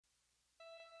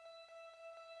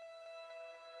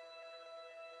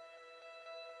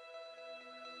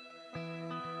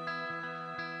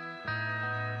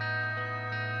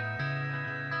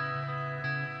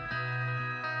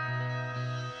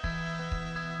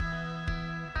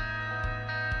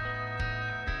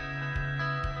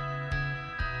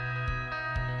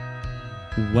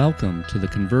Welcome to the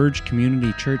Converge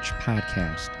Community Church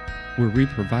podcast, where we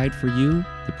provide for you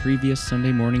the previous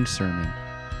Sunday morning sermon.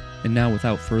 And now,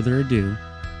 without further ado,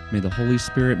 may the Holy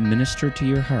Spirit minister to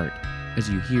your heart as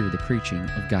you hear the preaching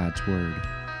of God's Word.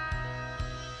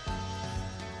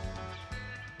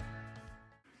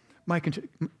 Mike,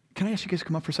 can I ask you guys to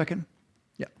come up for a second?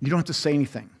 Yeah, you don't have to say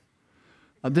anything.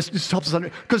 This just helps us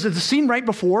because the scene right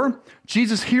before,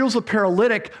 Jesus heals a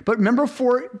paralytic, but remember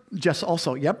Jess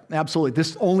also, yep, absolutely.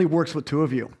 This only works with two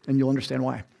of you, and you'll understand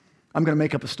why. I'm going to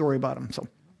make up a story about him. So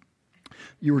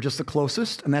you were just the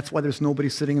closest, and that's why there's nobody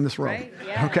sitting in this row. Right?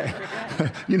 Yeah.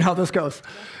 Okay. You know how this goes.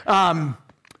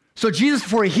 So Jesus,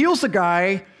 before he heals the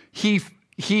guy,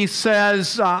 he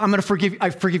says, I'm going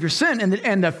to forgive your sin.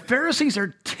 And the Pharisees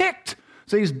are ticked.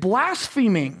 So he's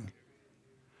blaspheming.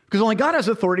 Because only God has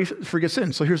authority to forgive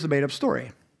sin. So here's the made-up story.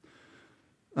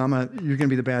 You're going to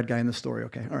be the bad guy in the story.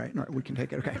 Okay, all right, we can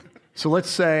take it. Okay. So let's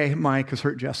say Mike has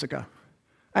hurt Jessica.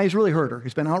 He's really hurt her.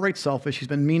 He's been outright selfish. He's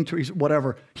been mean to her.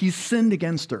 Whatever. He's sinned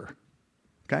against her.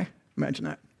 Okay? Imagine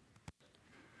that.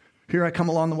 Here I come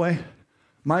along the way.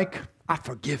 Mike, I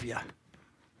forgive you.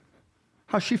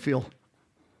 How's she feel?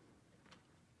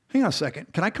 Hang on a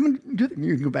second. Can I come and do that?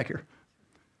 You can go back here.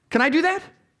 Can I do that?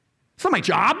 It's not my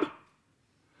job.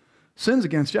 Sins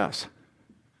against Jess.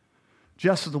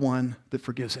 Jess is the one that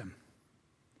forgives him.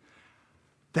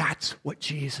 That's what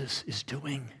Jesus is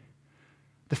doing.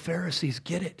 The Pharisees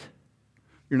get it.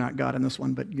 You're not God in this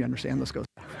one, but you understand this goes.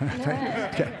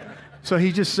 Okay. So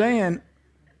he's just saying,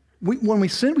 when we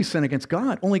sin against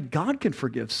God. Only God can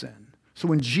forgive sin. So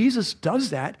when Jesus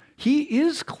does that, he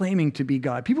is claiming to be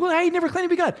God. People go, hey, he never claimed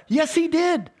to be God. Yes, he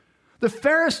did. The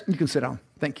Pharisees, you can sit down.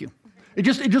 Thank you. It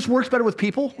just works better with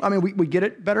people. I mean, we get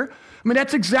it better. I mean,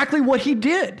 that's exactly what he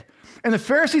did. And the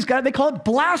Pharisees got it. They call it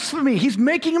blasphemy. He's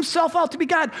making himself out to be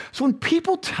God. So when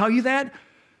people tell you that,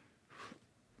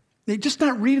 they're just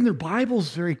not reading their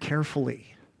Bibles very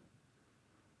carefully.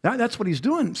 That's what he's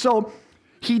doing. So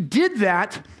he did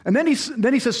that, and then he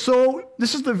says, so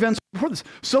this is the events before this.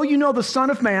 So you know the Son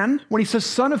of Man. When he says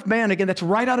Son of Man, again, that's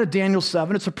right out of Daniel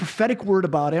 7. It's a prophetic word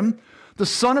about him. The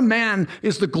Son of Man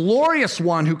is the glorious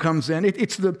one who comes in.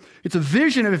 It's a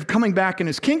vision of him coming back in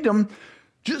his kingdom.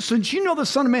 Since you know the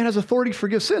Son of Man has authority to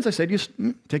forgive sins, I said, just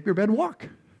take your bed and walk.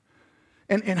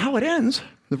 And how it ends,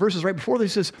 the verses right before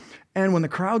this says, and when the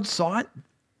crowd saw it,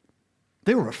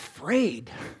 they were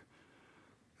afraid.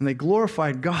 And they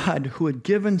glorified God who had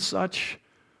given such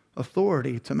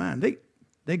authority to man.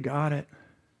 They got it.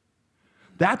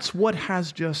 That's what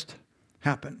has just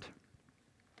happened.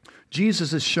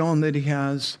 Jesus has shown that he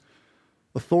has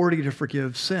authority to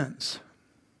forgive sins.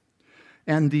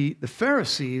 And the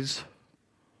Pharisees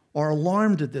are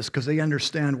alarmed at this because they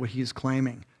understand what he's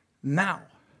claiming. Now,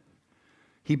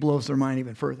 he blows their mind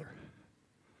even further.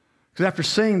 Because after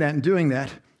saying that and doing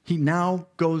that, he now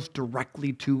goes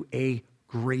directly to a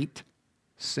great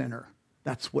sinner.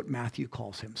 That's what Matthew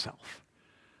calls himself.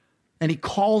 And he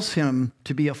calls him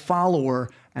to be a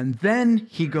follower, and then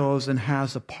he goes and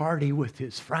has a party with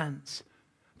his friends.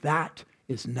 That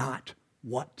is not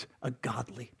what a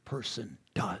godly person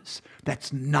does.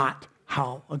 That's not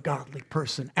how a godly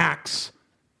person acts.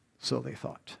 So they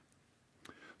thought.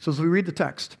 So as we read the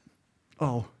text,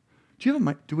 do you have a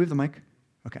mic? Do we have the mic?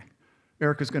 Okay.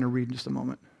 Erica's going to read in just a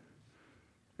moment.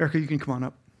 Erica, you can come on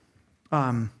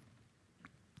up.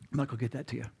 Mike will get that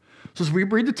to you. So as we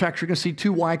read the text, you're going to see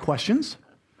two why questions.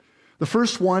 The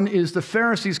first one is the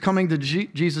Pharisees coming to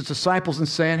Jesus' disciples and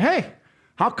saying, hey,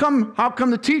 how come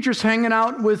the teacher's hanging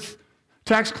out with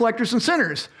tax collectors and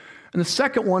sinners? And the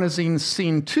second one is in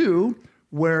scene 2,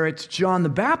 where it's John the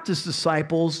Baptist's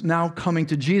disciples now coming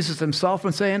to Jesus himself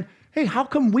and saying, hey, how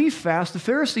come we fast, the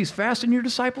Pharisees fast, and your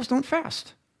disciples don't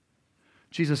fast?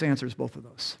 Jesus answers both of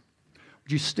those.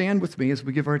 Would you stand with me as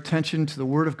we give our attention to the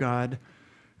Word of God?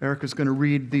 Erica's going to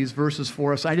read these verses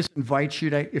for us. I just invite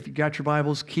you to, if you got your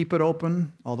Bibles, keep it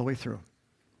open all the way through.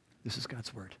 This is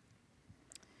God's Word.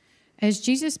 As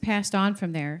Jesus passed on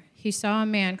from there, he saw a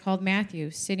man called Matthew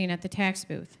sitting at the tax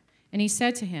booth, and he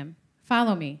said to him,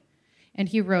 follow me. And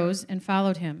he rose and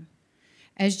followed him.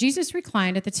 As Jesus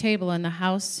reclined at the table in the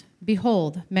house,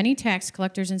 behold, many tax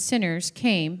collectors and sinners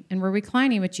came and were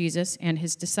reclining with Jesus and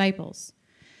his disciples.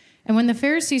 And when the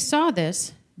Pharisees saw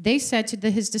this, they said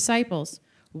to his disciples,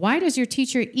 why does your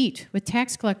teacher eat with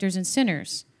tax collectors and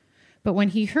sinners? But when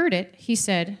he heard it, he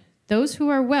said, those who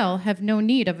are well have no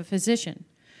need of a physician,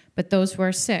 but those who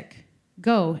are sick.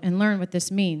 Go and learn what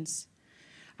this means.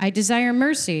 I desire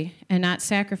mercy and not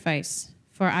sacrifice,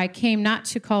 for I came not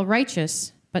to call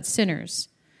righteous, but sinners.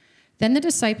 Then the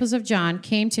disciples of John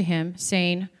came to him,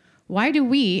 saying, "Why do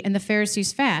we and the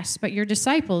Pharisees fast, but your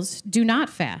disciples do not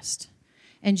fast?"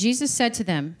 And Jesus said to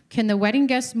them, "Can the wedding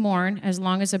guests mourn as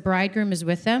long as the bridegroom is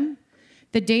with them?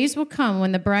 The days will come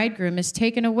when the bridegroom is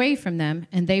taken away from them,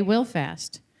 and they will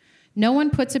fast. No one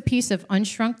puts a piece of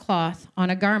unshrunk cloth on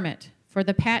a garment, for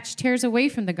the patch tears away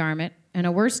from the garment, and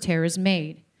a worse tear is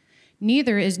made.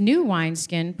 Neither is new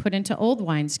wineskin put into old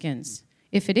wineskins.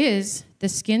 If it is, the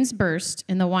skins burst,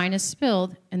 and the wine is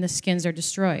spilled, and the skins are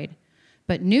destroyed.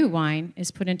 But new wine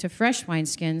is put into fresh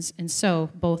wineskins, and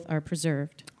so both are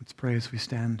preserved." Let's pray as we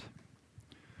stand.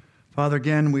 Father,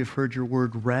 again, we've heard your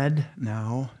word read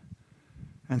now,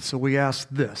 and so we ask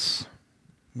this.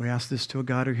 We ask this to a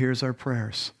God who hears our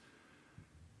prayers.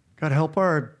 God, help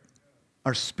our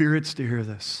spirits to hear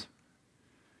this.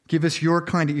 Give us your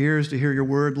kind of ears to hear your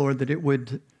word, Lord, that it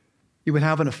would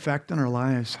have an effect on our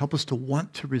lives. Help us to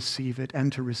want to receive it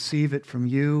and to receive it from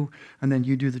you, and then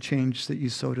you do the change that you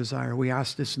so desire. We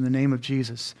ask this in the name of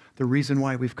Jesus, the reason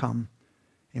why we've come.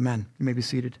 Amen. You may be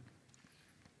seated.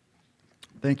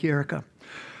 Thank you, Erica.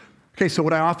 Okay, so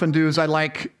what I often do is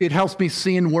it helps me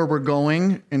seeing where we're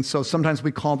going, and so sometimes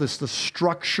we call this the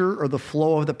structure or the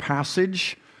flow of the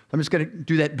passage. I'm just going to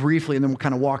do that briefly, and then we'll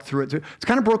kind of walk through it. It's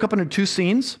kind of broke up into two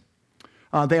scenes.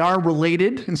 They are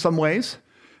related in some ways.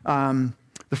 The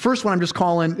first one I'm just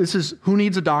calling, this is Who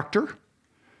Needs a Doctor?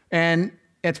 And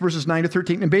it's verses 9 to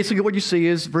 13. And basically what you see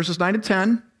is verses 9 to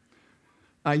 10.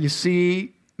 You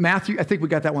see Matthew, I think we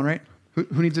got that one right.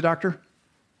 Who needs a doctor?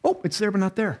 Oh, it's there but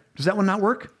not there. Does that one not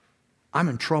work? I'm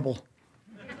in trouble.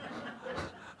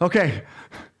 Okay.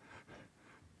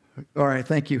 All right,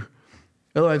 thank you.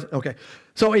 Otherwise, okay.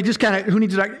 So it just kind of, who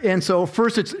needs a doctor? And so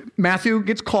first it's Matthew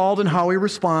gets called and how he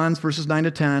responds, verses 9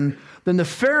 to 10. Then the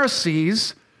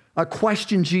Pharisees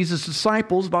question Jesus'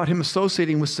 disciples about him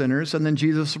associating with sinners, and then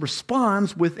Jesus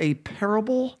responds with a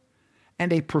parable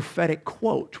and a prophetic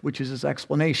quote, which is his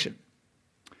explanation.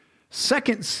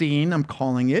 Second scene, I'm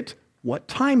calling it, What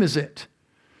Time Is It?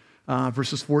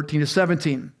 Verses 14 to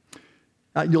 17.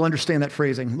 You'll understand that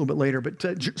phrasing a little bit later. But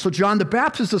so John the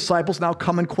Baptist's disciples now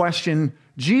come and question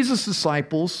Jesus'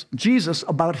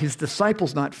 about his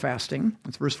disciples not fasting.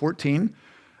 That's verse 14.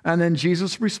 And then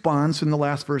Jesus responds in the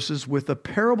last verses with a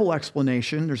parable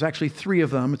explanation. There's actually three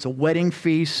of them. It's a wedding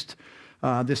feast,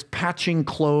 this patching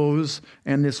clothes,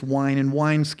 and this wine and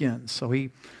wineskins. So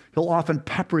he'll often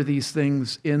pepper these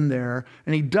things in there.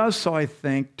 And he does so, I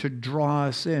think, to draw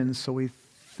us in so we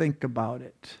think about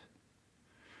it.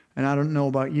 And I don't know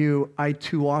about you, I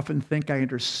too often think I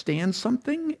understand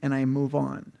something and I move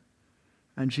on.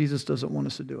 And Jesus doesn't want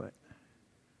us to do it.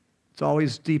 It's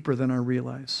always deeper than I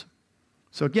realize.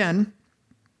 So again,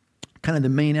 kind of the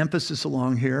main emphasis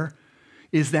along here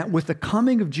is that with the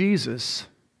coming of Jesus,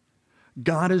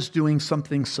 God is doing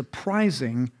something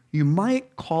surprising. You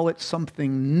might call it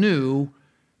something new,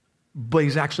 but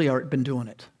he's actually already been doing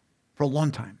it for a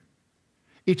long time.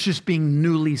 It's just being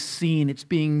newly seen. It's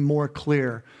being more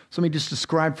clear. So let me just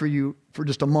describe for you for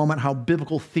just a moment how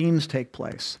biblical themes take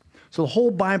place. So the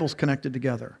whole Bible's connected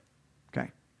together,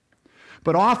 okay?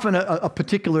 But often a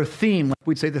particular theme, like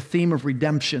we'd say the theme of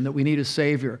redemption, that we need a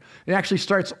Savior. It actually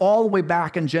starts all the way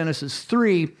back in Genesis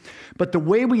 3, but the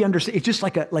way we understand, it's just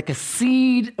like a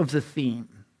seed of the theme.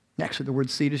 Actually, the word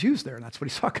seed is used there, and that's what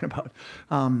he's talking about.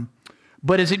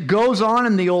 But as it goes on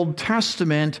in the Old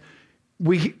Testament,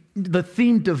 the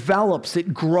theme develops,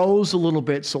 it grows a little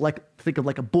bit. So think of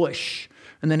like a bush,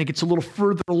 and then it gets a little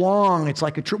further along. It's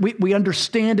like we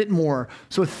understand it more.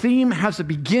 So a theme has a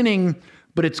beginning,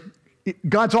 but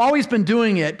God's always been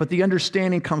doing it, but the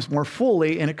understanding comes more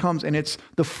fully, and it's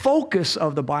the focus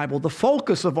of the Bible, the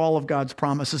focus of all of God's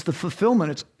promises, the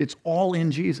fulfillment. It's all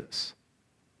in Jesus.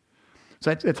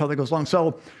 So that's how that goes along.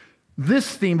 So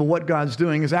this theme of what God's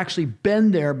doing has actually been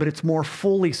there, but it's more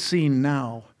fully seen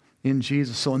now in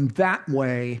Jesus. So in that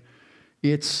way,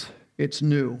 it's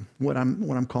new. What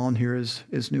I'm calling here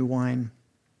is new wine.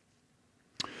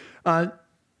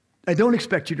 I don't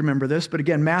expect you to remember this, but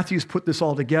again, Matthew's put this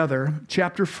all together.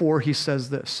 Chapter 4, he says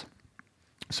this.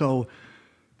 So,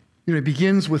 it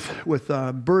begins with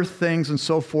birth things and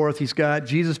so forth. He's got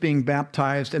Jesus being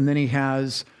baptized, and then he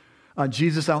has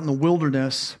Jesus out in the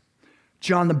wilderness.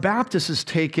 John the Baptist is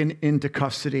taken into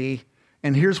custody,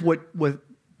 and here's what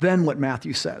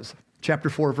Matthew says. Chapter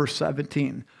 4, verse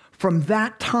 17. From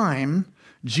that time,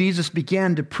 Jesus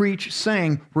began to preach,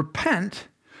 saying, "Repent,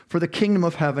 for the kingdom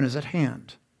of heaven is at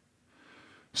hand."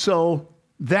 So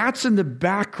that's in the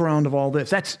background of all this.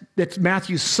 That's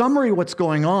Matthew's summary of what's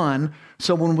going on.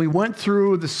 So when we went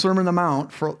through the Sermon on the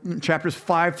Mount for chapters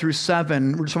 5 through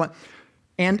 7, we're just talking about,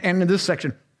 and in this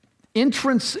section,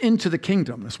 entrance into the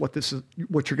kingdom is what you're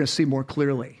going to see more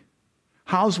clearly.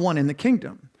 How's one in the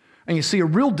kingdom? And you see a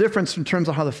real difference in terms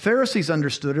of how the Pharisees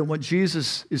understood it and what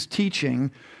Jesus is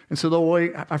teaching. And so the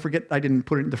way, I forget, I didn't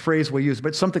put it in the phrase we used,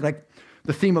 but something like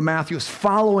the theme of Matthew is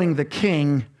following the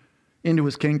king into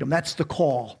his kingdom. That's the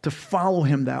call, to follow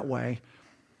him that way.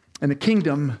 And the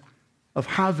kingdom of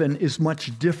heaven is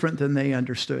much different than they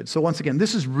understood. So once again,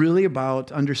 this is really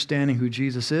about understanding who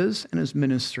Jesus is and his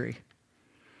ministry.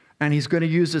 And he's going to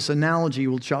use this analogy,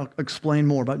 which I'll explain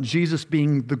more, about Jesus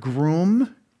being the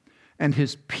groom and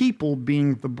his people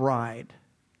being the bride.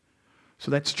 So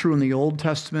that's true in the Old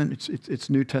Testament. It's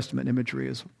New Testament imagery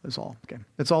is all. Okay,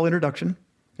 that's all introduction.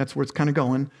 That's where it's kind of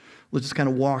going. Let's just kind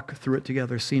of walk through it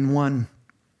together. Scene 1,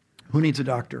 who needs a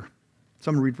doctor? So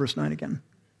I'm going to read verse 9 again.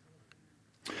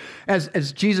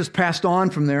 As Jesus passed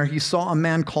on from there, he saw a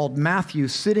man called Matthew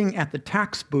sitting at the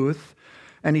tax booth,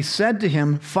 and he said to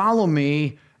him, "Follow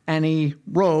me." And he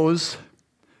rose,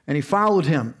 and he followed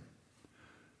him.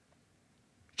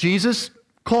 Jesus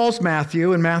calls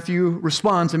Matthew, and Matthew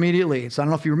responds immediately. So I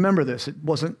don't know if you remember this. It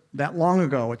wasn't that long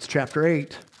ago. It's chapter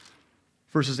 8,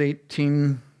 verses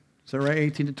 18, is that right?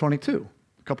 18 to 22.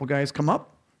 A couple guys come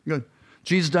up.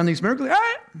 Jesus done these miracles. All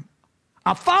right,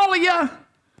 I'll follow you.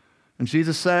 And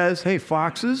Jesus says, hey,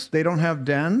 foxes, they don't have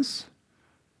dens.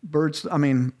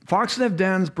 Foxes have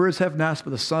dens, birds have nests, but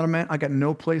the Son of Man, I got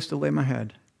no place to lay my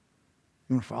head.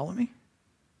 You want to follow me?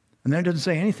 And then it doesn't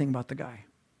say anything about the guy.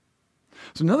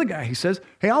 So another guy, he says,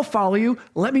 hey, I'll follow you.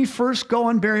 Let me first go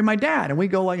and bury my dad. And we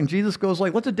go and Jesus goes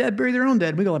let the dead bury their own dead.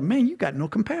 And we go man, you got no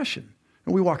compassion.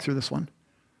 And we walk through this one.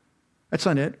 That's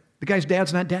not it. The guy's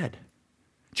dad's not dead.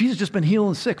 Jesus just been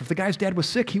healing the sick. If the guy's dad was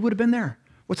sick, he would have been there.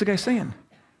 What's the guy saying?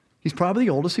 He's probably the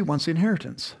oldest. He wants the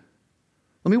inheritance.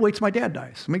 Let me wait till my dad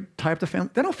dies. Let me tie up the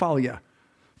family. Then I'll follow you.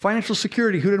 Financial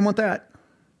security, who didn't want that?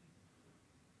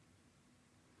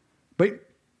 But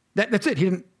that's it.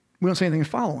 We don't say anything in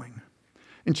following.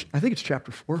 I think it's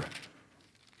chapter 4.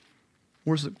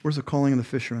 Where's the calling of the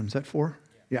fishermen? Is that 4?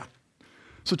 Yeah.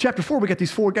 So chapter 4, we got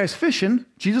these 4 guys fishing.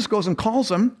 Jesus goes and calls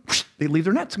them. They leave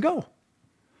their nets and go.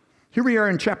 Here we are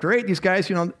in chapter 8. These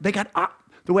guys, they got,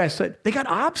 the way I said, they got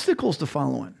obstacles to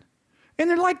follow in.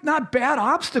 And they're not bad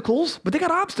obstacles, but they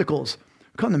got obstacles.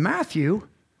 Come to Matthew,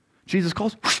 Jesus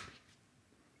calls,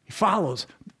 he follows.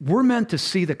 We're meant to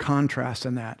see the contrast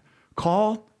in that.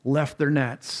 Call, left their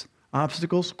nets.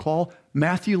 Obstacles, call.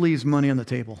 Matthew leaves money on the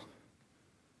table.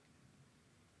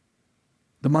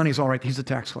 The money's all right. He's a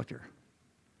tax collector.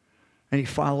 And he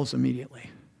follows immediately.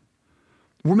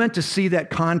 We're meant to see that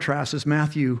contrast as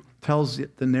Matthew tells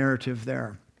the narrative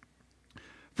there.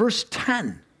 Verse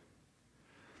 10.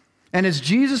 And as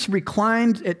Jesus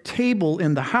reclined at table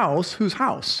in the house, whose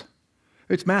house?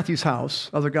 It's Matthew's house.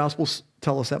 Other Gospels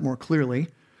tell us that more clearly.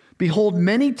 Behold,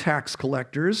 many tax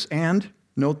collectors and,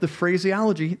 note the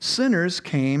phraseology, sinners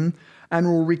came and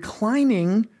were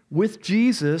reclining with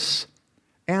Jesus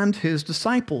and his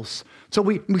disciples. So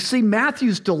we see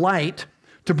Matthew's delight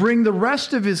to bring the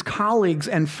rest of his colleagues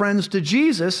and friends to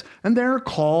Jesus, and they're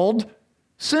called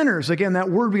sinners. Again, that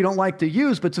word we don't like to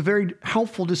use, but it's a very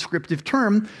helpful descriptive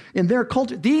term in their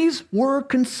culture. These were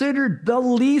considered the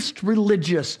least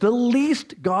religious, the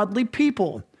least godly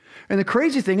people. And the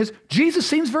crazy thing is, Jesus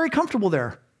seems very comfortable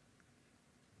there.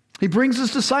 He brings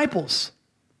his disciples.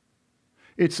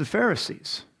 It's the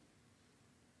Pharisees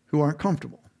who aren't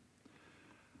comfortable.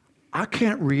 I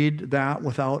can't read that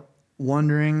without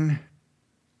wondering,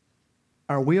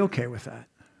 are we okay with that?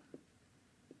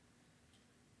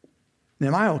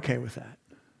 Am I okay with that?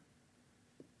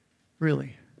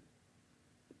 Really?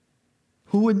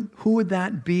 Who would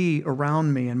that be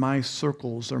around me in my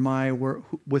circles or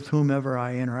with whomever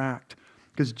I interact?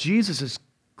 Because Jesus is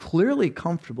clearly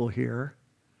comfortable here.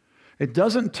 It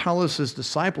doesn't tell us his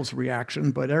disciples'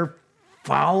 reaction, but they're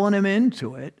following him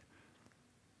into it.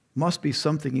 Must be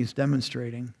something he's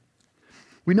demonstrating.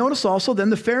 We notice also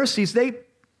then the Pharisees,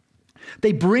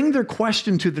 they bring their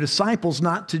question to the disciples,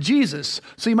 not to Jesus.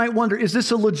 So you might wonder, is this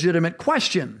a legitimate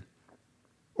question?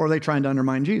 Or are they trying to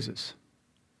undermine Jesus?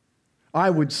 I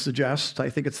would suggest, I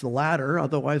think it's the latter,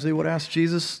 otherwise they would ask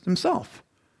Jesus himself.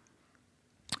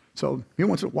 So he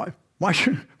wants to, why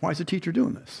is the teacher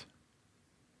doing this?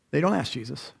 They don't ask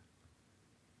Jesus.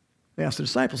 They ask the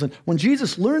disciples. And when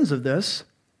Jesus learns of this,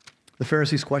 the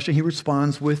Pharisees' question, he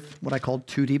responds with what I call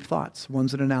 2 deep thoughts.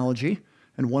 One's an analogy,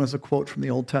 and one is a quote from the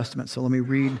Old Testament. So let me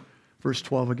read verse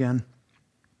 12 again.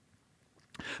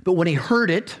 But when he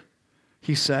heard it,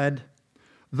 he said,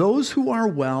 those who are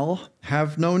well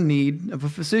have no need of a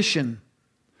physician,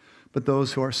 but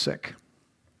those who are sick.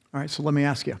 All right, so let me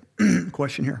ask you a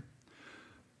question here.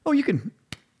 Oh, you can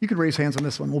raise hands on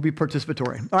this one. We'll be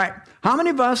participatory. All right, how many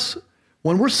of us,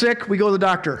 when we're sick, we go to the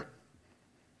doctor?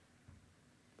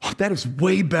 Oh, that is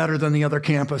way better than the other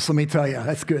campus, let me tell you.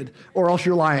 That's good. Or else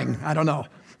you're lying. I don't know.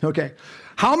 Okay.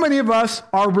 How many of us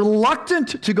are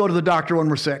reluctant to go to the doctor when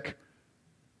we're sick?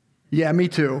 Yeah, me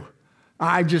too.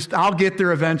 I'll get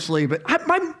there eventually, but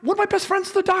one of my best friends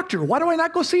is the doctor. Why do I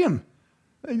not go see him?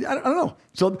 I don't know.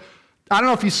 So I don't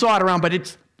know if you saw it around, but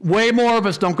it's way more of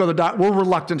us don't go to the doctor. We're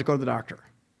reluctant to go to the doctor.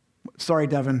 Sorry,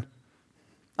 Devin.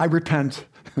 I repent.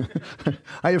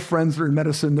 I have friends that are in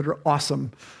medicine that are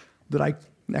awesome that I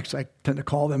tend to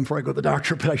call them before I go to the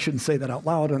doctor, but I shouldn't say that out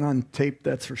loud and on tape,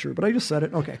 that's for sure. But I just said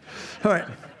it. Okay. All right.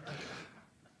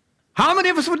 How many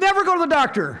of us would never go to the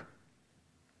doctor?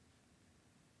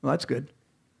 Well, that's good.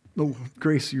 Oh,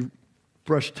 Grace, you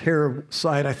brushed hair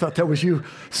aside. I thought that was you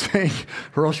saying,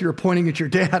 or else you were pointing at your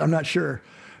dad. I'm not sure.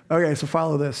 Okay, so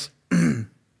follow this.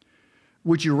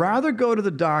 Would you rather go to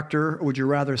the doctor or would you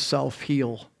rather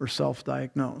self-heal or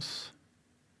self-diagnose?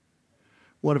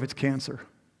 What if it's cancer?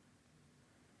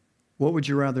 What would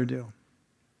you rather do?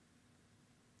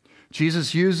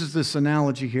 Jesus uses this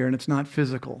analogy here, and it's not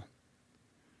physical.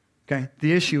 Okay?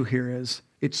 The issue here is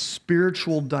it's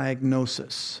spiritual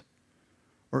diagnosis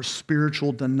or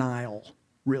spiritual denial,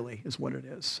 really, is what it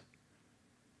is.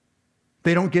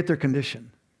 They don't get their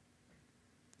condition.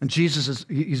 And Jesus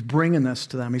he's bringing this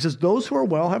to them. He says, those who are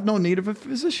well have no need of a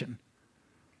physician,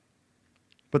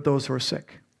 but those who are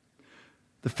sick.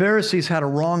 The Pharisees had a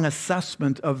wrong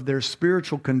assessment of their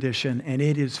spiritual condition, and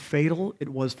it is fatal. It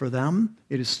was for them.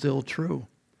 It is still true.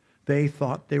 They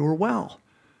thought they were well.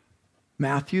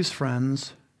 Matthew's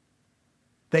friends,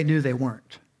 they knew they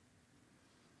weren't.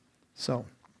 So,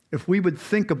 if we would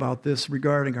think about this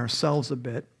regarding ourselves a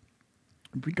bit,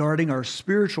 regarding our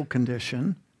spiritual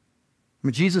condition, I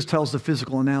mean, Jesus tells the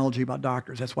physical analogy about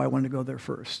doctors. That's why I wanted to go there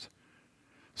first.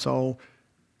 So,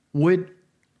 would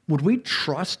we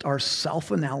trust our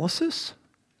self-analysis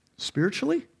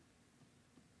spiritually?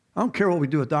 I don't care what we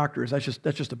do with doctors. That's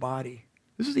just a body.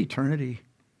 This is eternity.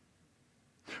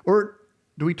 Or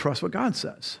do we trust what God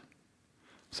says?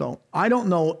 So I don't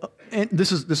know, and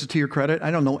this is to your credit,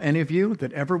 I don't know any of you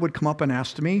that ever would come up and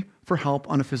ask me for help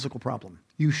on a physical problem.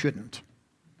 You shouldn't.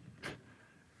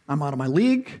 I'm out of my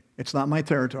league. It's not my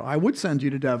territory. I would send you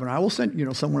to Devin. I will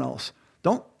send someone else.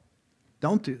 Don't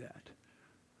do that.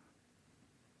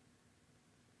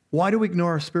 Why do we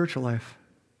ignore our spiritual life?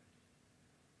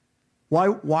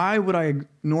 Why would I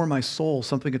ignore my soul,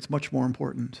 something that's much more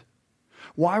important?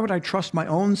 Why would I trust my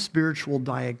own spiritual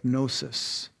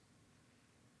diagnosis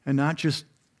and not just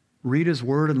read his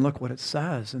word and look what it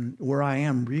says and where I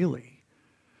am really?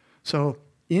 So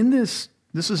in this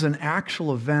is an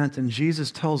actual event, and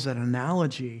Jesus tells that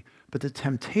analogy, but the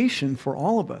temptation for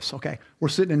all of us, okay, we're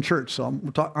sitting in church, so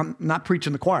I'm not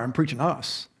preaching the choir, I'm preaching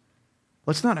us.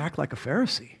 Let's not act like a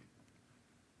Pharisee.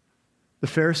 The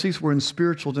Pharisees were in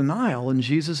spiritual denial, and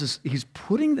Jesus he's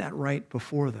putting that right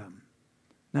before them.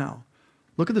 Now,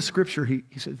 look at the scripture. He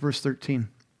said, verse 13.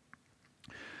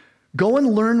 Go and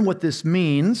learn what this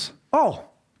means. Oh,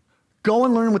 go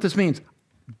and learn what this means.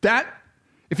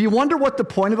 If you wonder what the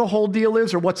point of the whole deal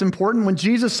is or what's important, when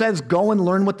Jesus says, go and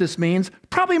learn what this means,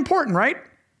 probably important, right?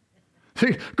 So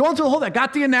going through the whole thing,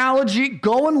 got the analogy,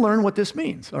 go and learn what this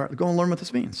means. All right, go and learn what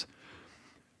this means.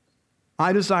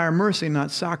 I desire mercy,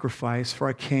 not sacrifice, for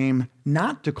I came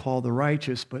not to call the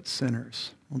righteous, but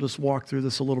sinners. We'll just walk through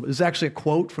this a little bit. It's actually a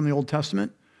quote from the Old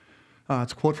Testament.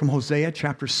 It's a quote from Hosea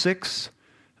chapter 6.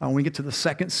 When we get to the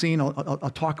second scene, I'll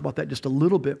talk about that just a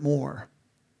little bit more.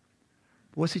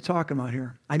 But what's he talking about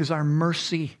here? I desire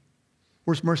mercy.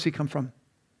 Where's mercy come from?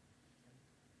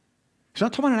 He's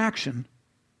not talking about an action,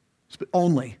 but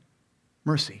only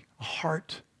mercy, a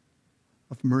heart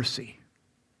of mercy.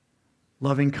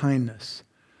 Loving kindness,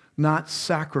 not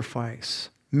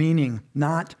sacrifice, meaning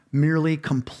not merely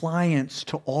compliance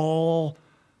to all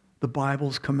the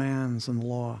Bible's commands and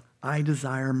law. I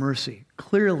desire mercy.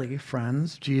 Clearly,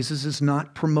 friends, Jesus is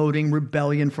not promoting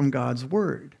rebellion from God's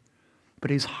word, but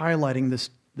he's highlighting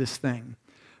this thing.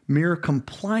 Mere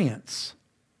compliance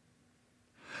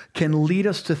can lead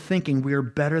us to thinking we are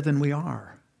better than we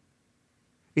are.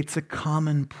 It's a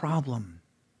common problem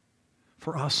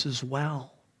for us as well.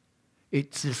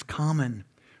 It's as common.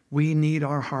 We need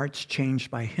our hearts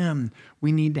changed by him.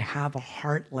 We need to have a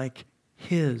heart like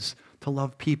his, to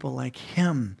love people like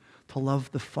him, to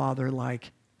love the Father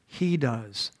like he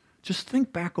does. Just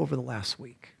think back over the last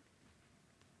week,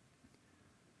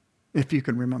 if you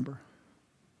can remember.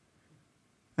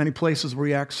 Any places where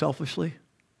we act selfishly?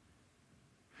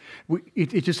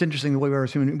 It's just interesting the way we are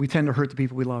as human. We tend to hurt the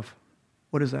people we love.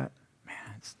 What is that?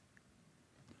 Man, it's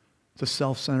a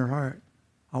self-centered heart.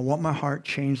 I want my heart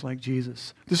changed like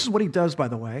Jesus. This is what he does, by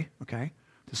the way, okay?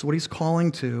 This is what he's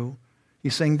calling to.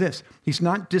 He's saying this. He's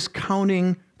not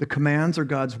discounting the commands or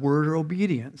God's word or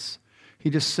obedience.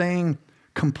 He's just saying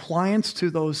compliance to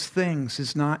those things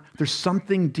is not, there's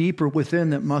something deeper within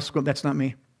that must go. That's not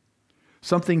me.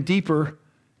 Something deeper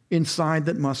inside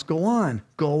that must go on.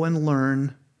 Go and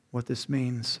learn what this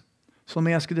means. So let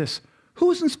me ask you this.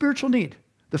 Who is in spiritual need?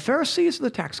 The Pharisees or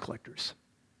the tax collectors?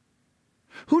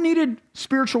 Who needed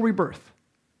spiritual rebirth?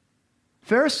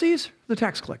 Pharisees or the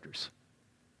tax collectors?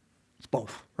 It's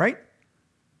both, right?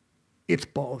 It's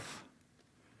both.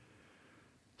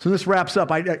 So this wraps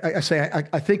up.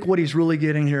 I think what he's really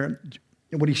getting here,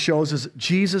 what he shows is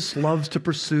Jesus loves to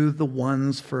pursue the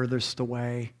ones furthest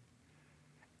away.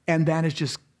 And that is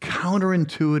just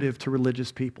counterintuitive to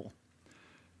religious people.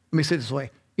 Let me say it this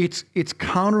way. It's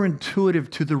counterintuitive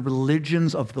to the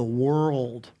religions of the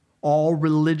world. All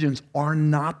religions are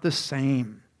not the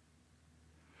same.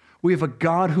 We have a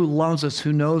God who loves us,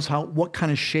 who knows what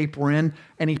kind of shape we're in,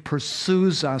 and he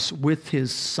pursues us with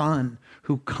his Son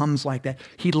who comes like that.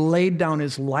 He laid down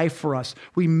his life for us.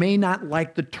 We may not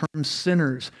like the term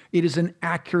sinners. It is an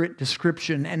accurate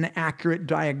description, an accurate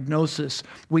diagnosis.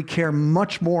 We care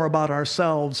much more about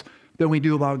ourselves than we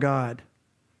do about God.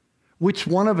 Which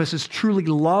one of us has truly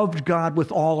loved God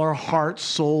with all our heart,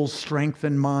 soul, strength,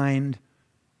 and mind,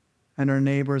 and our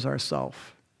neighbors ourselves?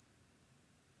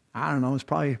 I don't know, it's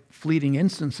probably fleeting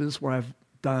instances where I've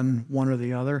done one or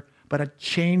the other, but a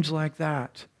change like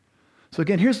that. So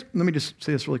again, let me just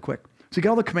say this really quick. So you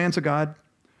got all the commands of God.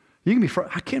 You can be,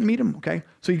 I can't meet them, okay?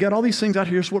 So you got all these things out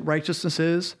here. Here's what righteousness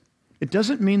is. It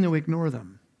doesn't mean that we ignore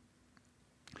them.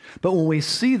 But when we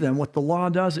see them, what the law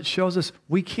does, it shows us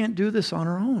we can't do this on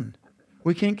our own.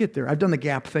 We can't get there. I've done the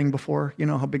gap thing before. You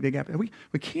know how big the gap is. We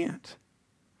can't.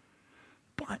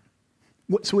 But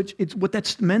what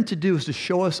that's meant to do is to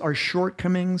show us our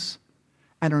shortcomings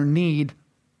and our need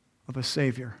of a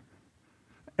Savior.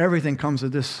 Everything comes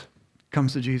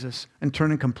to Jesus and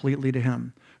turning completely to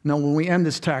him. Now, when we end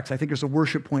this text, I think there's a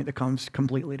worship point that comes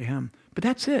completely to him. But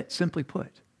that's it, simply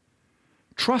put.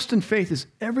 Trust and faith is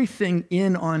everything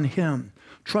in on him.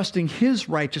 Trusting his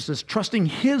righteousness, trusting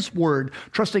his word,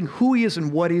 trusting who he is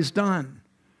and what he's done.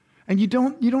 And you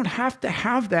don't have to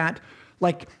have that.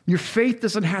 Like, your faith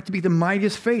doesn't have to be the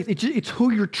mightiest faith. It's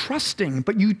who you're trusting,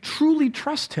 but you truly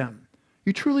trust him.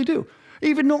 You truly do.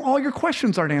 Even though all your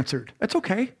questions aren't answered. That's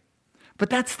okay. But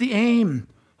that's the aim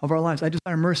of our lives. I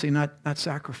desire mercy, not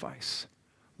sacrifice.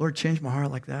 Lord, change my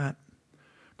heart like that.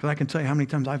 Because I can tell you how many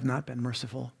times I've not been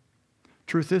merciful.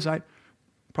 Truth is,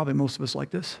 probably most of us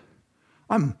like this.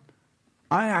 I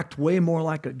act way more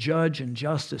like a judge in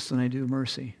justice than I do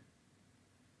mercy.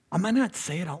 I might not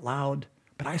say it out loud,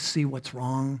 but I see what's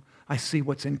wrong. I see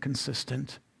what's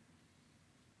inconsistent.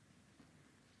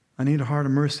 I need a heart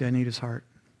of mercy. I need his heart.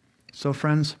 So,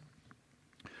 friends,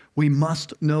 we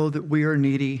must know that we are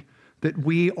needy, that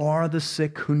we are the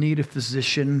sick who need a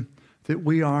physician, that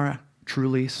we are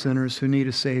truly sinners who need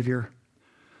a Savior.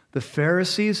 The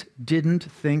Pharisees didn't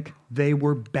think they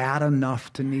were bad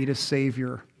enough to need a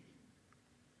Savior.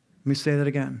 Let me say that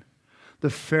again. The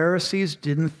Pharisees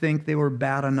didn't think they were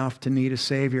bad enough to need a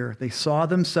Savior. They saw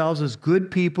themselves as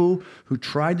good people who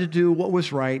tried to do what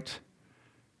was right.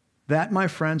 That, my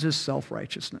friends, is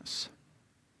self-righteousness.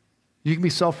 You can be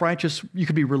self-righteous. You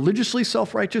can be religiously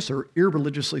self-righteous or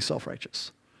irreligiously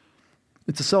self-righteous.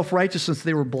 It's a self-righteousness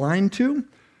they were blind to.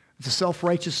 It's a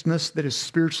self-righteousness that is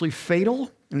spiritually fatal,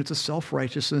 and it's a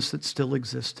self-righteousness that still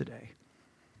exists today.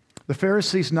 The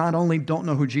Pharisees not only don't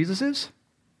know who Jesus is,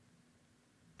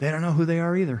 they don't know who they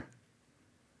are either.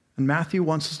 And Matthew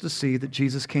wants us to see that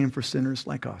Jesus came for sinners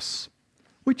like us,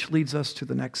 which leads us to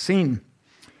the next scene.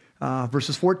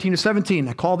 Verses 14 to 17.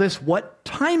 I call this, "What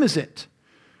time is it?"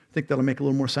 I think that'll make a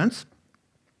little more sense.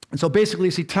 And so basically,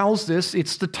 as he tells this,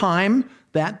 it's the time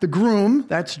that the groom,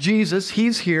 that's Jesus,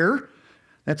 he's here.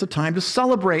 That's a time to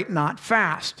celebrate, not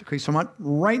fast. Okay, so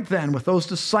right then, with those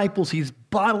disciples, he's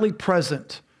bodily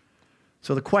present.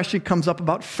 So the question comes up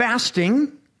about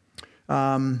fasting.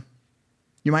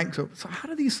 You might so how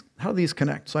do these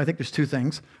connect? So I think there's two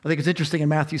things. I think it's interesting in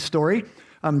Matthew's story.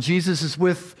 Jesus is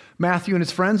with Matthew and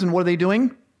his friends, and what are they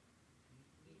doing?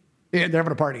 Yeah, they're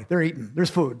having a party. They're eating.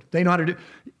 There's food. They know how to do.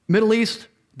 Middle East,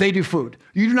 they do food.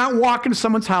 You do not walk into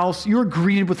someone's house. You're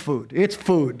greeted with food. It's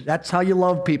food. That's how you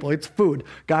love people. It's food.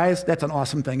 Guys, that's an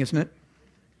awesome thing, isn't it?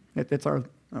 It's our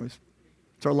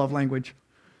love language.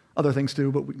 Other things too,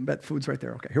 but we can bet food's right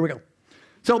there. Okay, here we go.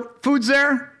 So food's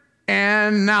there,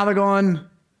 and now they're going,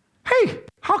 hey,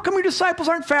 how come your disciples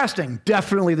aren't fasting?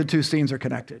 Definitely the two scenes are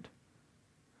connected.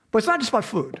 But it's not just about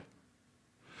food.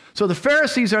 So the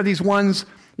Pharisees are these ones,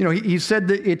 he said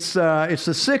that it's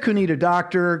the sick who need a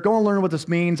doctor. Go and learn what this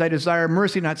means. I desire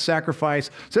mercy, not sacrifice.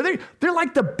 So they're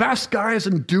like the best guys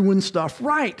in doing stuff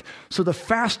right. So the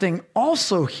fasting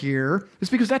also here is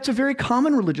because that's a very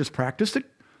common religious practice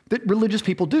that religious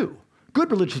people do. Good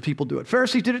religious people do it.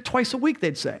 Pharisees did it twice a week,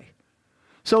 they'd say.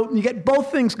 So you get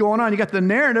both things going on. You got the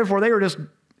narrative where they were just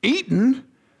eating, and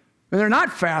they're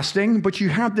not fasting, but you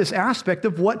have this aspect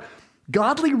of what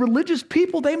godly religious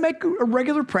people, they make a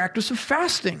regular practice of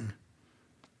fasting.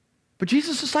 But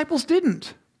Jesus' disciples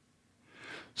didn't.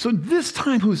 So this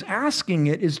time who's asking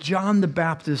it is John the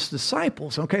Baptist's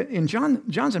disciples, okay? And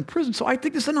John's in prison, so I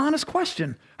think this is an honest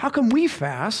question. How come we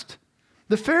fast,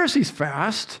 the Pharisees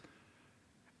fast,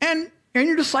 and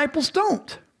your disciples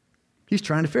don't? He's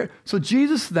trying to figure. So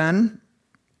Jesus then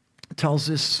tells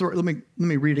this story. Let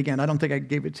me read it again. I don't think I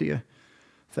gave it to you,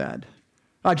 Thad.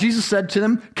 Jesus said to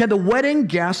them, can the wedding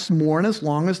guests mourn as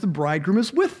long as the bridegroom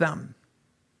is with them?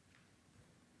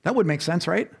 That would make sense,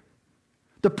 right?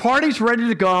 The party's ready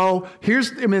to go.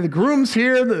 The groom's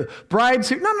here, the bride's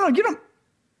here. No, you don't.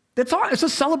 That's all. It's a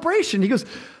celebration. He goes,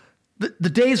 the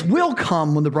days will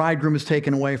come when the bridegroom is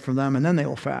taken away from them, and then they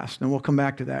will fast. And we'll come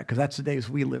back to that because that's the days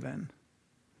we live in.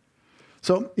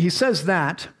 So he says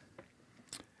that.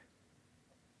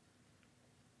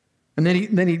 And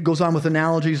then he goes on with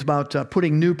analogies about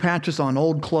putting new patches on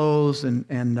old clothes and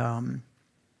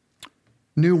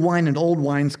new wine and old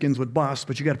wineskins would bust,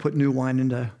 but you got to put new wine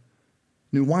into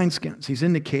new wineskins. He's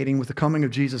indicating with the coming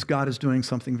of Jesus, God is doing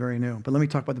something very new. But let me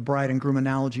talk about the bride and groom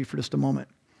analogy for just a moment.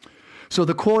 So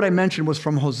the quote I mentioned was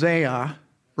from Hosea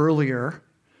earlier.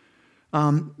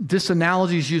 This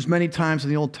analogy is used many times in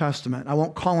the Old Testament. I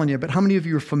won't call on you, but how many of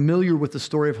you are familiar with the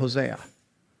story of Hosea?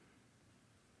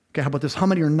 Okay, how about this? How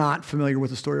many are not familiar with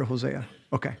the story of Hosea?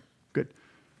 Okay, good.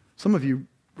 Some of you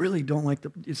really don't like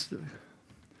the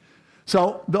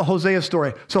Hosea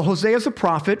story. So Hosea is a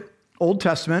prophet, Old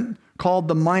Testament, called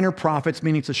the Minor Prophets,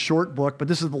 meaning it's a short book, but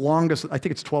this is the longest, I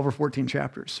think it's 12 or 14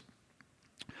 chapters.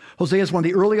 Hosea is one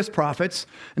of the earliest prophets,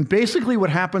 and basically what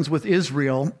happens with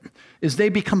Israel is they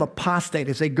become apostate.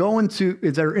 As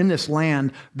they're in this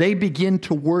land, they begin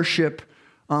to worship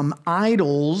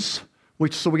idols,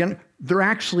 they're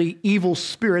actually evil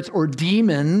spirits or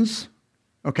demons,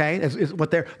 okay, is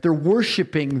what they're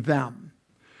worshiping them.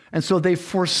 And so they've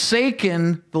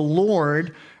forsaken the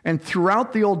Lord, and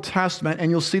throughout the Old Testament, and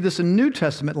you'll see this in New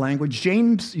Testament language,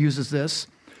 James uses this,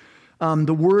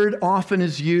 the word often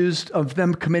is used of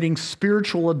them committing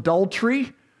spiritual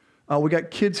adultery. We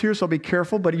got kids here, so I'll be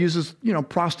careful, but he uses,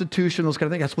 prostitution, those kind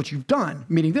of things. That's what you've done,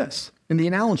 meaning this. In the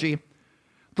analogy,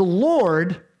 the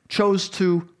Lord chose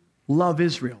to love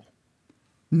Israel,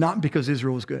 not because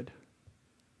Israel was good.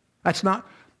 That's not.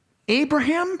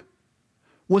 Abraham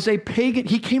was a pagan.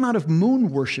 He came out of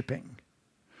moon worshiping.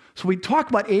 So we talk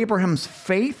about Abraham's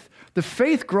faith. The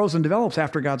faith grows and develops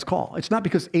after God's call. It's not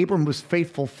because Abram was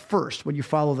faithful first when you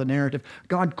follow the narrative.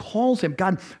 God calls him.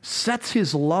 God sets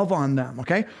his love on them,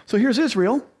 okay? So here's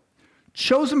Israel,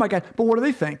 chosen by God. But what do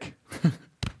they think?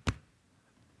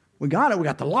 We got it. We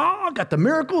got the law, got the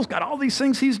miracles, got all these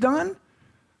things he's done.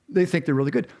 They think they're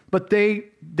really good. But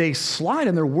they slide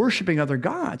and they're worshiping other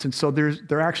gods. And so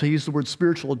they're actually used the word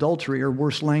spiritual adultery or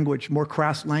worse language, more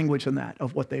crass language than that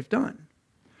of what they've done.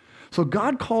 So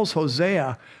God calls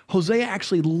Hosea. Hosea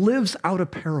actually lives out a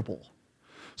parable.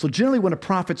 So generally when a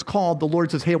prophet's called, the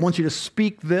Lord says, hey, I want you to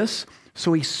speak this.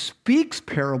 So he speaks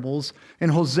parables. In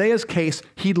Hosea's case,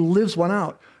 he lives one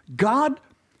out. God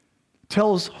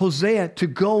tells Hosea to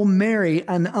go marry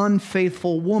an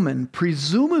unfaithful woman.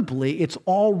 Presumably, it's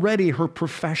already her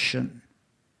profession.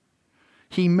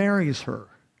 He marries her.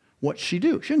 What's she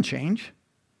do? She didn't change.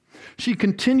 She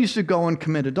continues to go and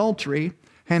commit adultery,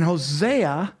 and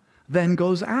Hosea then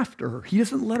goes after her. He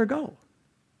doesn't let her go.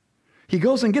 He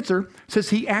goes and gets her, says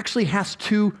he actually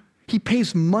he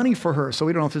pays money for her. So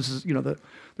we don't know if this is,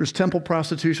 there's temple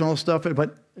prostitution, all this stuff,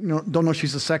 but don't know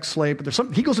she's a sex slave, but there's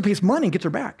something. He goes and pays money and gets her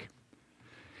back.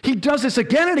 He does this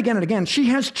again and again and again. She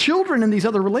has children in these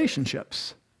other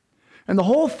relationships. And the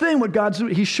whole thing, what God's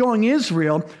doing, he's showing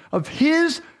Israel of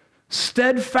his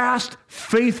steadfast,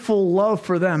 faithful love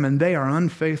for them, and they are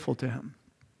unfaithful to him.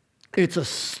 It's a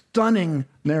stunning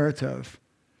narrative.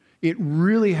 It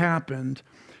really happened.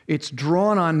 It's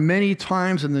drawn on many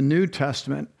times in the New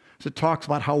Testament. So it talks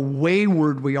about how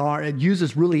wayward we are. It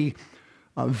uses really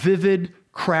vivid,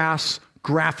 crass,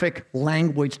 graphic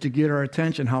language to get our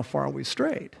attention, how far we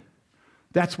strayed.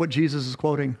 That's what Jesus is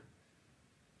quoting.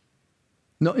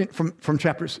 No, from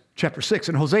chapter 6.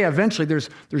 In Hosea, eventually there's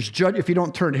judge. If you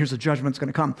don't turn, here's the judgment that's going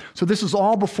to come. So this is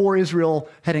all before Israel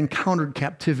had encountered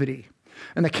captivity.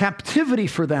 And the captivity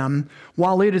for them,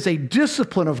 while it is a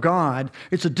discipline of God,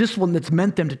 it's a discipline that's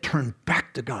meant them to turn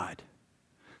back to God.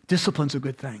 Discipline's a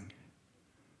good thing.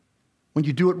 When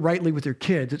you do it rightly with your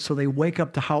kids, it's so they wake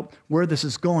up to where this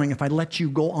is going. If I let you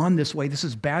go on this way, this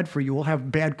is bad for you. We'll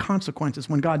have bad consequences.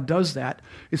 When God does that,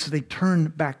 it's so they turn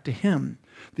back to him.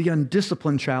 The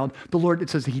undisciplined child, the Lord, it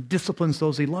says he disciplines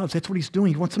those he loves. That's what he's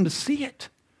doing. He wants them to see it.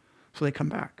 So they come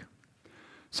back.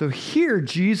 So here,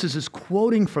 Jesus is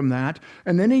quoting from that,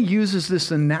 and then he uses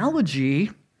this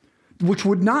analogy, which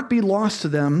would not be lost to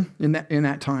them in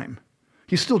that time.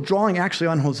 He's still drawing actually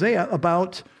on Hosea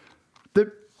about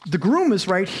the groom is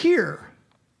right here.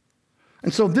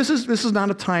 And so this is not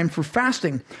a time for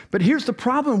fasting. But here's the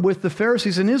problem with the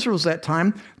Pharisees in Israel at that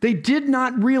time. They did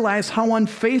not realize how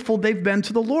unfaithful they've been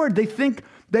to the Lord. They think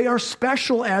they are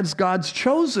special as God's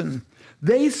chosen.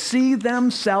 They see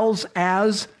themselves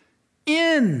as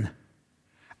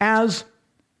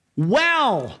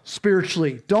well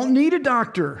spiritually. Don't need a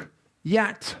doctor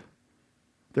yet.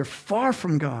 They're far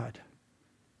from God.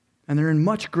 And they're in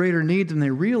much greater need than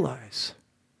they realize.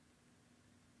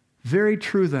 Very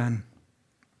true then.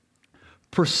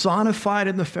 Personified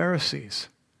in the Pharisees.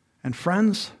 And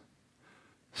friends,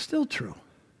 still true.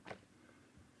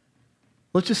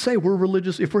 Let's just say we're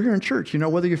religious. If we're here in church,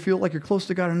 whether you feel like you're close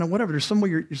to God or not, whatever, there's some way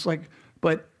you're just like,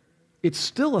 but it's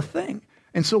still a thing.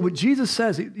 And so what Jesus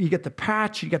says, you get the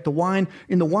patch, you get the wine.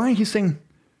 In the wine, he's saying,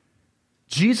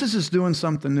 Jesus is doing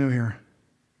something new here.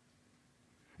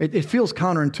 It feels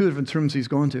counterintuitive in terms he's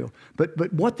going to.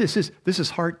 But what this is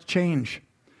heart change.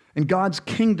 And God's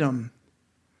kingdom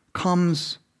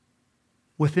comes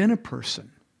within a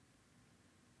person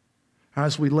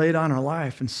as we lay down our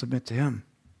life and submit to him.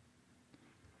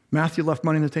 Matthew left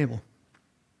money on the table.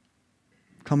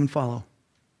 Come and follow.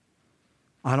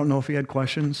 I don't know if he had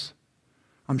questions.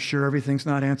 I'm sure everything's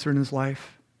not answered in his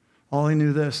life. All he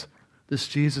knew this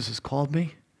Jesus has called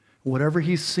me. Whatever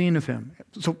he's seen of him.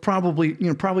 So probably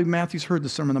Matthew's heard the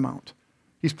Sermon on the Mount.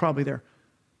 He's probably there.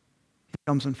 He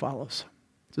comes and follows.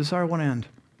 This is how I want to end.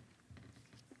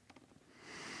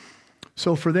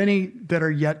 So for any that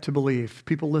are yet to believe,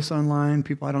 people listen online,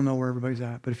 I don't know where everybody's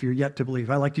at, but if you're yet to believe,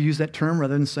 I like to use that term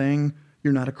rather than saying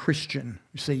you're not a Christian.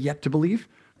 You say yet to believe,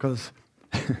 because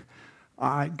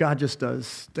God just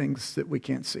does things that we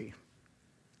can't see.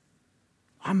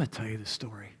 I'm going to tell you this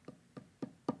story.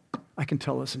 I can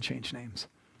tell this and change names.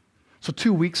 So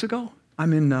 2 weeks ago,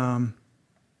 I'm in,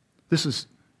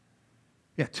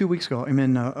 2 weeks ago, I'm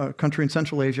in a country in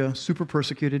Central Asia, super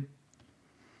persecuted.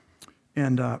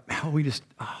 And I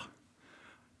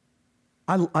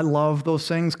love those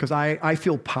things because I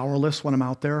feel powerless when I'm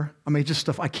out there. I mean, just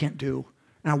stuff I can't do.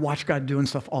 And I watch God doing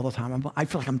stuff all the time. I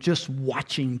feel like I'm just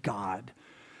watching God.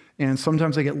 And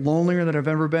sometimes I get lonelier than I've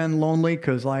ever been lonely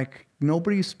because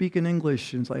nobody's speaking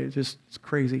English. And it's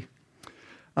crazy.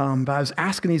 But I was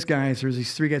asking these guys, there's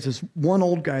these 3 guys, there's one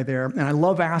old guy there, and I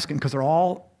love asking because they're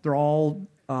all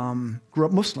grew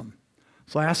up Muslim.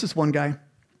 So I asked this one guy,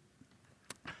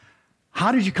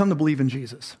 how did you come to believe in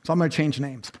Jesus? So I'm going to change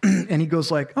names. And he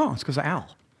goes it's because of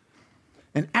Al.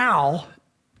 And Al,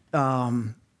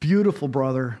 beautiful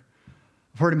brother,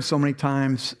 I've heard him so many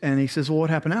times, and he says, well, what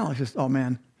happened to Al? He says, oh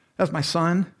man, that's my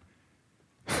son.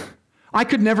 I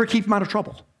could never keep him out of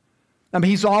trouble. I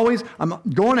mean, I'm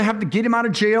going to have to get him out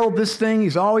of jail, this thing.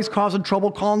 He's always causing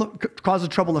trouble, causing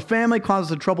trouble in the family,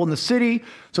 causing trouble in the city.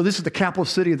 So this is the capital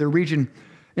city of the region.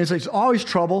 And so it's always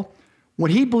trouble.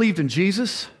 When he believed in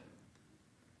Jesus,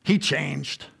 he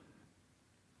changed.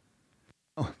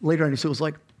 Later on, he was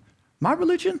like, my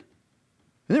religion?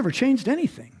 It never changed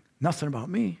anything. Nothing about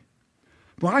me.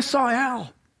 But when I saw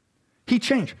Al, he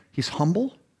changed. He's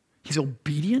humble. He's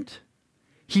obedient.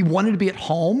 He wanted to be at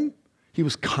home. He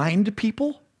was kind to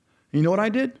people. And you know what I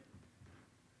did?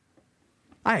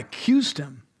 I accused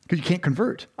him, because you can't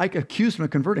convert. I accused him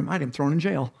of converting him. I had him thrown in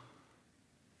jail.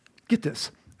 Get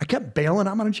this. I kept bailing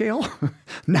him out of jail.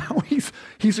 Now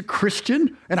he's a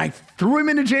Christian, and I threw him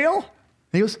into jail.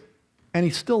 And he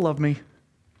still loved me.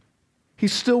 He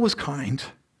still was kind.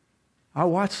 I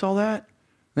watched all that,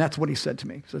 and that's what he said to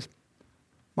me. He says,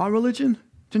 my religion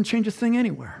didn't change a thing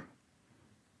anywhere.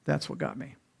 That's what got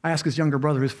me. I asked his younger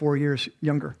brother, who's 4 years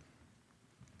younger.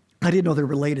 I didn't know they're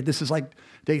related. This is like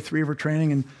day 3 of our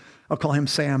training, and I'll call him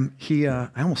Sam. I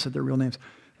almost said their real names.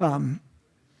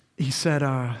 He said,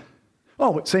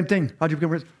 same thing. How'd you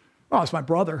become? Oh, it's my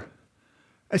brother.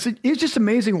 I said, it's just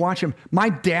amazing watching him. My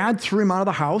dad threw him out of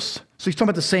the house. So he's talking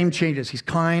about the same changes. He's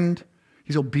kind.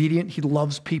 He's obedient. He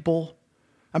loves people.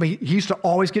 I mean, he used to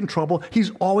always get in trouble.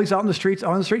 He's always out on the street.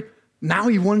 Now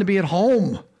he wanted to be at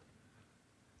home.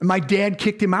 And my dad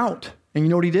kicked him out. And you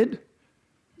know what he did?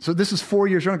 So this is 4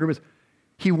 years younger, but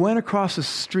he went across the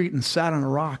street and sat on a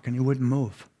rock and he wouldn't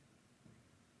move.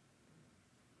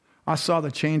 I saw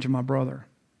the change in my brother.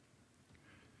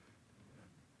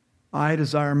 I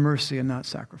desire mercy and not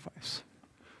sacrifice.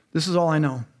 This is all I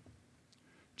know.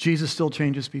 Jesus still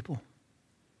changes people.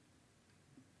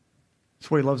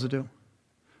 That's what he loves to do.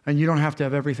 And you don't have to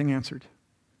have everything answered.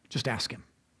 Just ask him.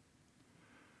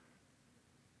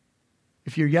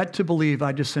 If you're yet to believe,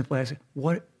 I just simply ask,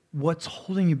 what's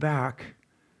holding you back?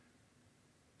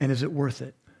 And is it worth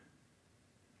it?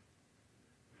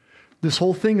 This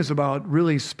whole thing is about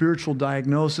really spiritual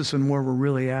diagnosis and where we're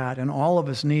really at. And all of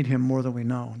us need him more than we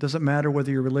know. It doesn't matter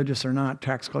whether you're religious or not,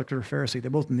 tax collector or Pharisee. They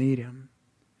both need him.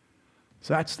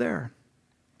 So that's there.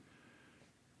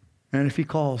 And if he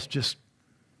calls, just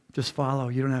follow.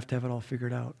 You don't have to have it all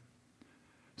figured out.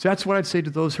 So that's what I'd say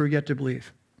to those who are yet to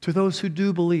believe. To those who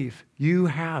do believe, you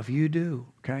do,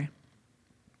 okay?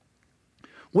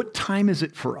 What time is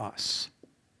it for us?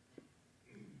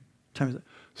 What time is it?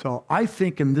 So I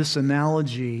think in this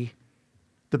analogy,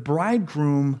 the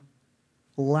bridegroom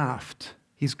left.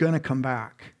 He's going to come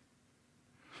back.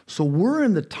 So we're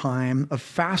in the time of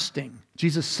fasting.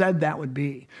 Jesus said that would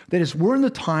be. That is, we're in the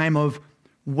time of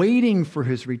waiting for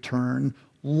his return,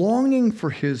 longing for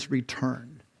his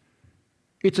return.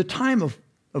 It's a time of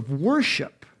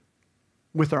worship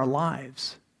with our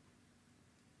lives.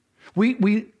 We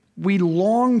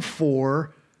long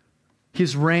for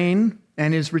his reign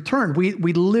and his return. We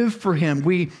live for him.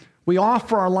 We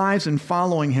offer our lives in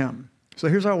following him. So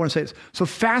here's how I want to say this. So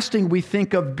fasting, we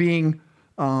think of being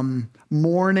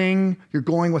mourning. You're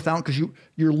going without because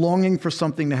you're longing for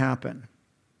something to happen.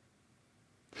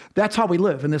 That's how we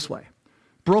live in this way.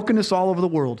 Brokenness all over the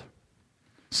world.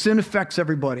 Sin affects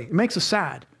everybody. It makes us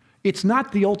sad. It's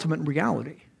not the ultimate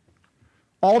reality.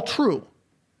 All true.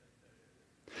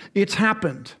 It's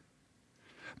happened.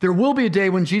 There will be a day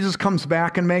when Jesus comes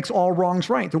back and makes all wrongs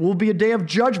right. There will be a day of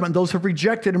judgment. Those who have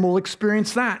rejected him will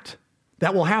experience that.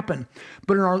 That will happen.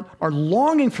 But in our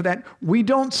longing for that, we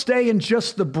don't stay in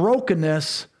just the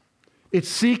brokenness. It's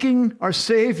seeking our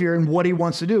Savior and what he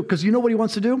wants to do. Because you know what he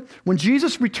wants to do? When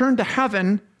Jesus returned to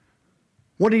heaven,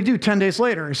 what did he do 10 days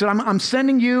later? He said, I'm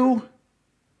sending you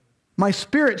my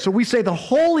Spirit. So we say the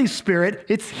Holy Spirit,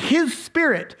 it's his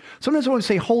Spirit. Sometimes when we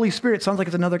say Holy Spirit, it sounds like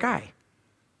it's another guy.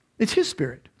 It's his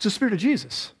Spirit. It's the Spirit of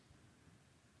Jesus.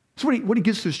 It's what he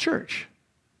gives to his church.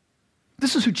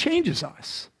 This is who changes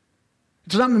us.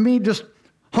 It's not me just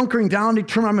hunkering down,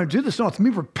 determining I'm going to do this. No, it's me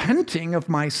repenting of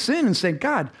my sin and saying,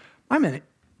 God, I'm in it.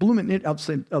 Blooming it, I'll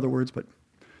say other words, but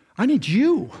I need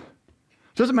you.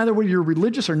 It doesn't matter whether you're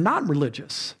religious or not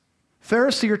religious.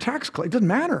 Pharisee or tax collector, it doesn't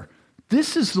matter.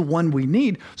 This is the one we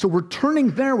need. So we're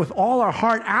turning there with all our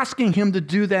heart, asking him to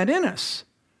do that in us.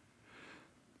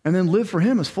 And then live for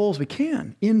him as full as we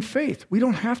can, in faith. We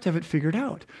don't have to have it figured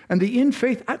out. And the in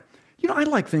faith, I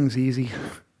like things easy.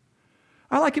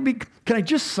 I like it, can I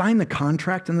just sign the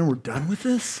contract and then we're done with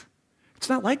this? It's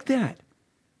not like that.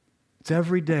 It's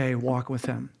every day walk with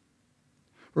him.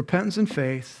 Repentance and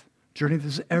faith, journey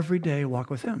this every day walk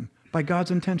with him by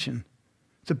God's intention.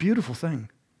 It's a beautiful thing.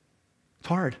 It's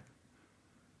hard.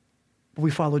 But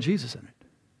we follow Jesus in it.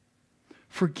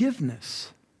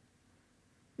 Forgiveness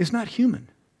is not human.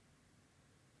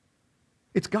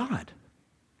 It's God.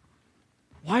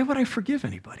 Why would I forgive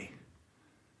anybody?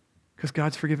 Because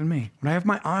God's forgiven me. When I have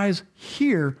my eyes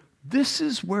here, this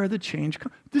is where the change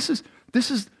comes. This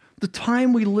is the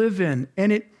time we live in.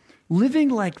 And living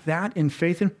like that in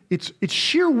faith, it's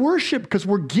sheer worship because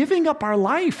we're giving up our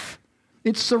life.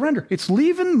 It's surrender. It's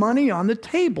leaving money on the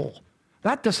table.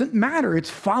 That doesn't matter. It's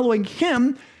following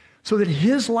him so that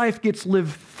his life gets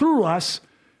lived through us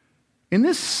in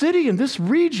this city, in this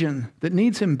region that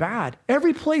needs him bad.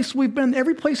 Every place we've been,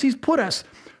 every place he's put us,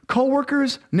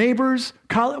 coworkers, neighbors,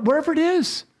 wherever it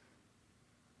is.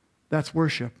 That's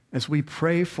worship as we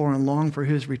pray for and long for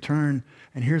his return.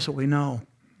 And here's what we know.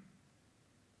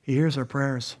 He hears our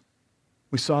prayers.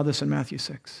 We saw this in Matthew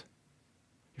 6.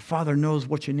 Your Father knows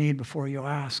what you need before you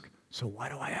ask. So why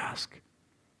do I ask?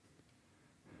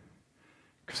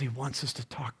 Because he wants us to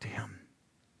talk to him.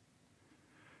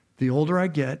 The older I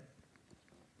get,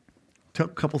 a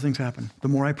couple things happen. The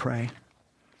more I pray.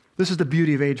 This is the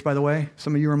beauty of age, by the way.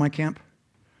 Some of you are in my camp.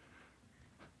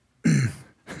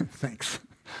 Thanks.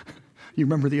 You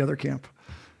remember the other camp.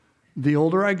 The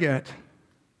older I get,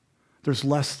 there's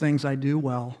less things I do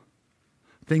well.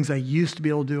 Things I used to be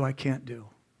able to do, I can't do.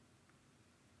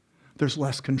 There's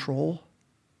less control.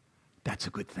 That's a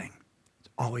good thing. It's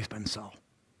always been so.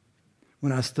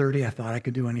 When I was 30, I thought I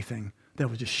could do anything. That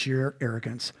was just sheer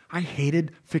arrogance. I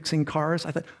hated fixing cars.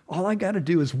 I thought, all I got to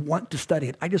do is want to study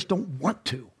it. I just don't want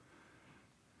to.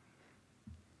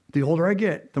 The older I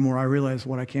get, the more I realize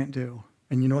what I can't do.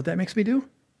 And you know what that makes me do?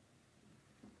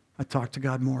 I talk to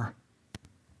God more.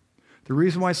 The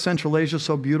reason why Central Asia is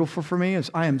so beautiful for me is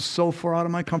I am so far out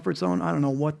of my comfort zone, I don't know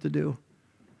what to do.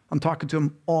 I'm talking to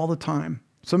him all the time.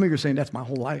 Some of you are saying, that's my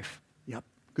whole life. Yep,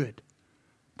 good.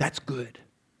 That's good.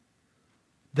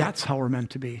 That's how we're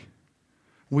meant to be.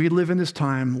 We live in this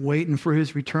time waiting for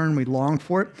his return. We long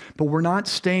for it, but we're not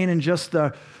staying in just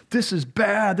this is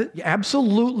bad.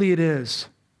 Absolutely it is.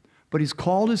 But he's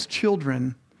called his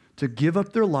children to give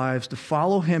up their lives, to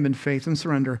follow him in faith and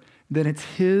surrender. Then it's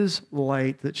his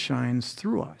light that shines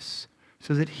through us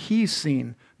so that he's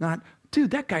seen. Not,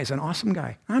 dude, that guy's an awesome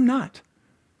guy. I'm not.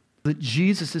 That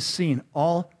Jesus is seen.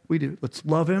 All we do. Let's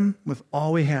love him with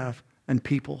all we have and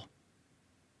people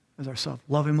as ourselves.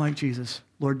 Love him like Jesus.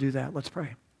 Lord, do that. Let's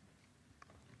pray.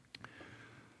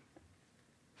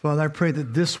 Father, I pray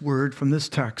that this word from this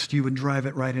text, you would drive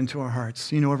it right into our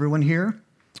hearts. You know everyone here,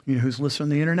 you know who's listening on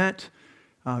the internet.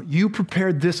 You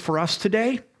prepared this for us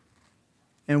today,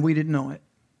 and we didn't know it.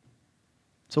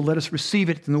 So let us receive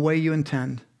it in the way you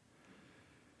intend.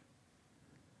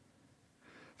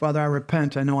 Father, I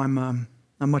repent. I know I'm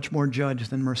much more judged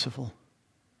than merciful.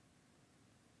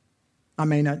 I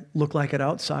may not look like it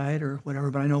outside or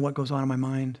whatever, but I know what goes on in my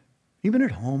mind, even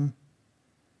at home.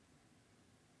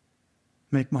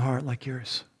 Make my heart like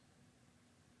yours.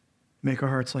 Make our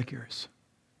hearts like yours.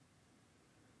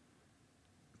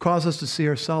 Cause us to see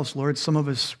ourselves, Lord. Some of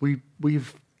us,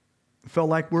 we've felt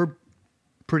like we're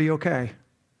pretty okay.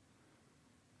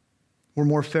 We're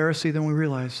more Pharisee than we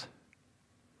realized.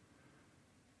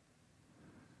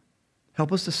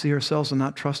 Help us to see ourselves and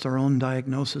not trust our own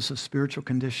diagnosis of spiritual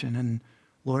condition. And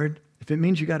Lord, if it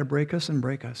means you got to break us, then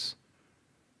break us.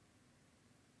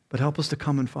 But help us to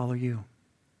come and follow you.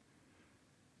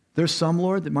 There's some,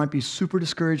 Lord, that might be super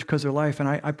discouraged because of their life, and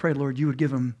I pray, Lord, you would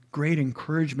give them great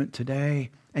encouragement today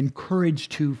and courage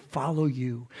to follow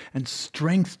you and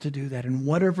strength to do that and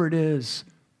whatever it is,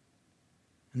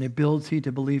 and the ability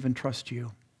to believe and trust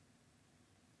you.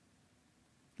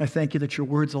 I thank you that your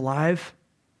word's alive.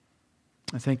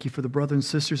 I thank you for the brothers and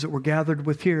sisters that we're gathered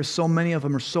with here. So many of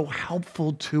them are so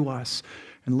helpful to us.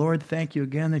 And Lord, thank you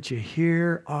again that you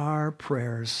hear our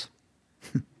prayers.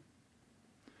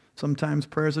 Sometimes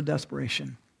prayers of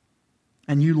desperation.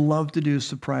 And you love to do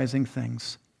surprising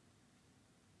things.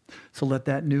 So let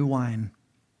that new wine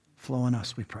flow in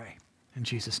us, we pray. In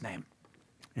Jesus' name,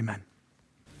 amen.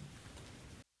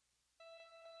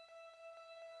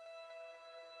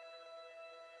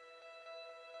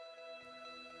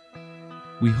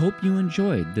 We hope you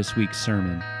enjoyed this week's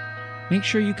sermon. Make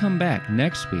sure you come back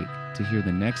next week to hear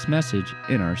the next message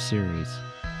in our series.